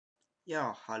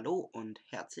Ja, hallo und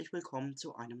herzlich willkommen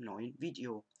zu einem neuen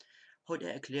Video. Heute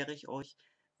erkläre ich euch,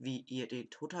 wie ihr den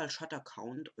Total Shutter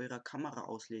Count eurer Kamera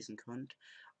auslesen könnt.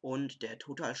 Und der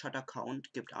Total Shutter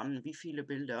Count gibt an, wie viele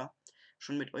Bilder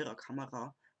schon mit eurer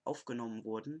Kamera aufgenommen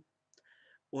wurden.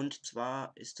 Und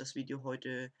zwar ist das Video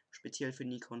heute speziell für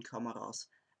Nikon-Kameras.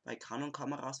 Bei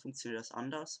Canon-Kameras funktioniert das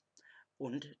anders.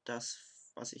 Und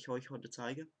das, was ich euch heute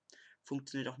zeige,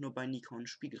 funktioniert auch nur bei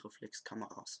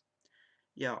Nikon-Spiegelreflexkameras.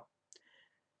 Ja.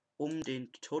 Um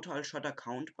den Total Shutter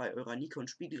Count bei eurer Nikon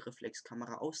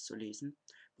Spiegelreflexkamera auszulesen,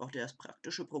 braucht ihr das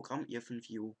praktische Programm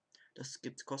View. Das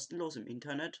gibt's kostenlos im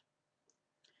Internet.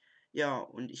 Ja,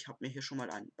 und ich habe mir hier schon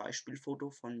mal ein Beispielfoto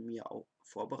von mir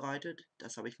vorbereitet.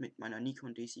 Das habe ich mit meiner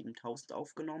Nikon D7000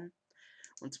 aufgenommen.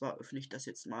 Und zwar öffne ich das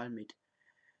jetzt mal mit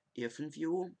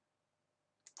View.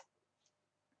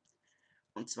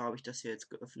 Und zwar habe ich das hier jetzt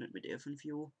geöffnet mit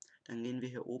View. Dann gehen wir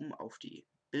hier oben auf die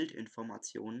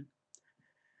Bildinformationen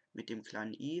mit dem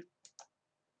kleinen i.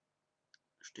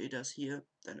 Steht das hier,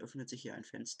 dann öffnet sich hier ein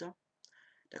Fenster.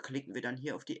 Da klicken wir dann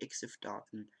hier auf die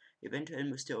EXIF-Daten. Eventuell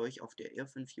müsst ihr euch auf der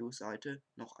View-Seite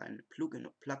noch ein Plugin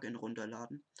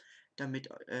runterladen, damit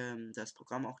das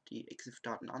Programm auch die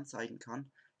EXIF-Daten anzeigen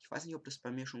kann. Ich weiß nicht, ob das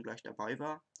bei mir schon gleich dabei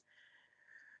war.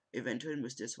 Eventuell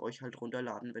müsst ihr es euch halt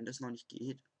runterladen, wenn das noch nicht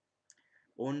geht.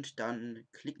 Und dann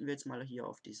klicken wir jetzt mal hier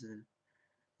auf diesen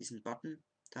Button.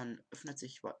 Dann öffnet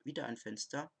sich wieder ein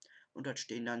Fenster und dort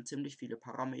stehen dann ziemlich viele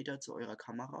Parameter zu eurer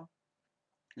Kamera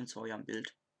und zu eurem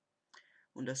Bild.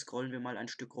 Und da scrollen wir mal ein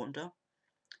Stück runter.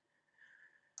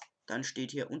 Dann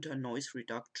steht hier unter Noise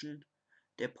Reduction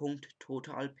der Punkt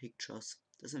Total Pictures.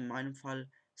 Das sind in meinem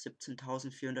Fall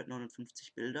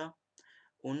 17.459 Bilder.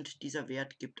 Und dieser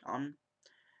Wert gibt an,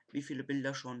 wie viele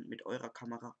Bilder schon mit eurer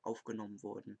Kamera aufgenommen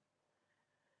wurden.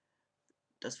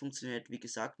 Das funktioniert, wie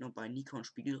gesagt, nur bei Nikon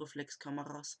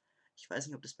Spiegelreflexkameras. Ich weiß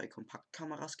nicht, ob das bei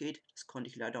Kompaktkameras geht. Das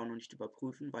konnte ich leider auch noch nicht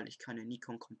überprüfen, weil ich keine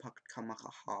Nikon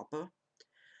Kompaktkamera habe.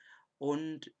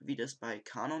 Und wie das bei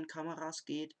Canon-Kameras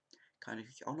geht, kann ich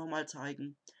euch auch nochmal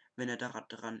zeigen. Wenn ihr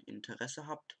daran Interesse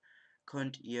habt,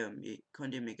 könnt ihr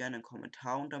mir gerne einen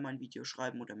Kommentar unter mein Video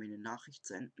schreiben oder mir eine Nachricht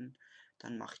senden.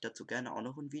 Dann mache ich dazu gerne auch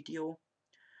noch ein Video.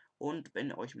 Und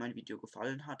wenn euch mein Video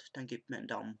gefallen hat, dann gebt mir einen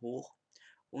Daumen hoch.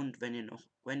 Und wenn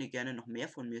ihr gerne noch mehr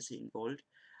von mir sehen wollt,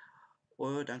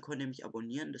 dann könnt ihr mich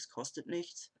abonnieren, das kostet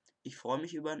nichts. Ich freue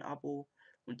mich über ein Abo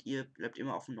und ihr bleibt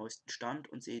immer auf dem neuesten Stand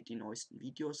und seht die neuesten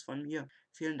Videos von mir.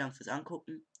 Vielen Dank fürs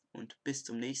Angucken und bis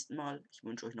zum nächsten Mal. Ich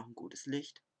wünsche euch noch ein gutes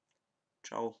Licht.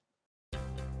 Ciao.